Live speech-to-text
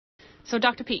So,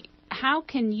 Dr. Peat, how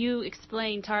can you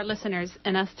explain to our listeners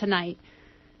and us tonight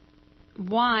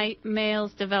why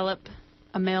males develop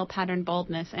a male pattern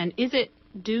baldness, and is it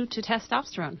due to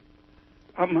testosterone?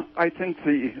 I think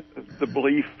the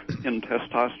belief in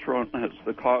testosterone as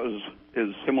the cause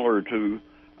is similar to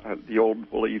the old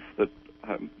belief that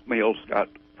males got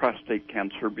prostate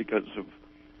cancer because of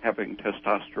having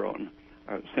testosterone.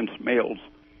 Since males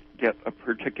get a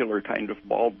particular kind of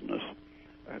baldness,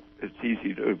 it's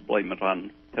easy to blame it on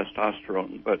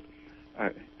testosterone, but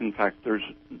in fact there's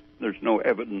no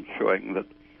evidence showing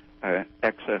that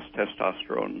excess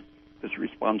testosterone is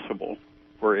responsible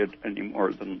for it any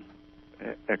more than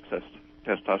excess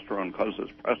testosterone causes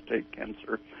prostate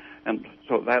cancer. And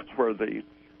so that's where the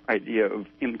idea of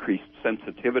increased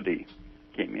sensitivity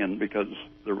came in, because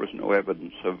there was no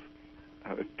evidence of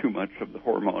too much of the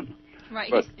hormone. Right.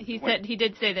 But he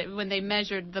did say that when they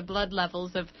measured the blood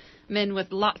levels of men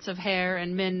with lots of hair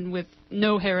and men with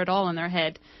no hair at all on their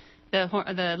head,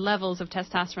 the levels of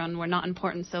testosterone were not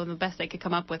important. So the best they could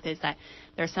come up with is that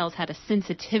their cells had a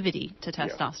sensitivity to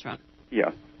testosterone.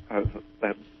 Yeah,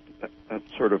 that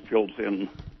sort of fills in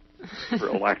for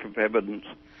a lack of evidence.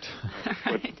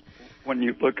 Right. But when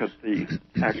you look at the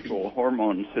actual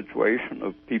hormone situation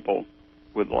of people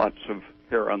with lots of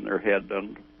hair on their head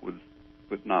and with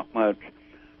not much,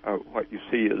 what you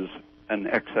see is an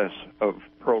excess of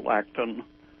prolactin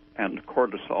and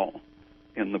cortisol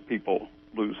in the people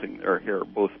losing their hair,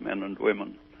 both men and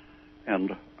women.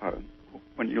 And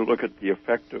when you look at the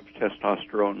effect of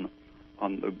testosterone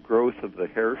on the growth of the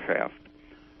hair shaft,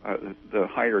 the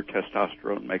higher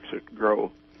testosterone makes it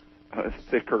grow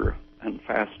thicker and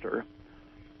faster,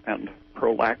 and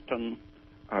prolactin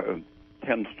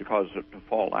tends to cause it to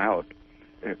fall out.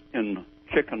 In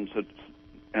chickens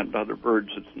and other birds,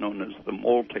 it's known as the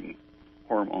molting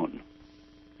hormone.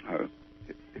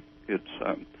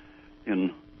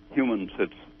 In humans,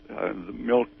 it's the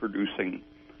milk-producing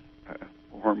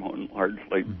hormone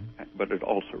largely, but it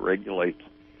also regulates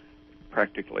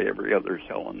practically every other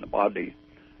cell in the body,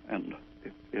 and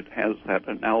it has that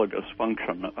analogous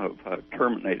function of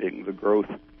terminating the growth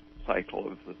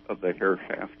cycle of the hair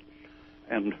shaft.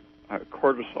 And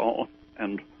cortisol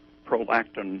and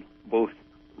prolactin both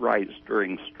rise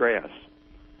during stress,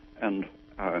 and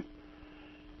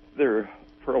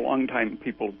for a long time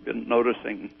people have been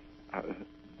noticing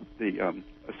the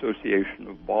association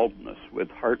of baldness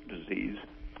with heart disease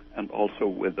and also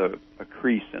with a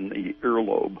crease in the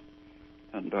earlobe,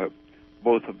 and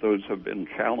both of those have been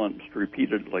challenged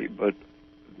repeatedly, but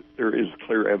there is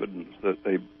clear evidence that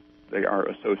they are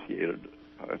associated.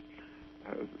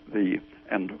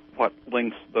 And what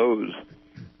links those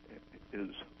is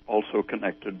also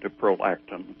connected to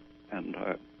prolactin and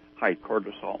high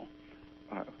cortisol,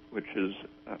 which is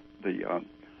the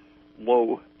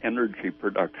low energy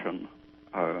production,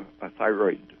 a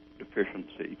thyroid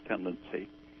deficiency tendency,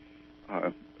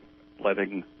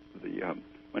 letting the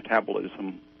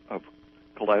metabolism of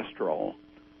cholesterol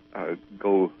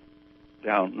go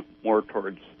down more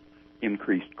towards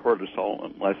increased cortisol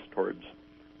and less towards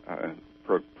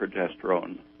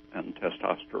progesterone and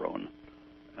testosterone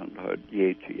and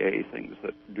DHEA, things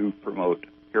that do promote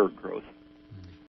hair growth.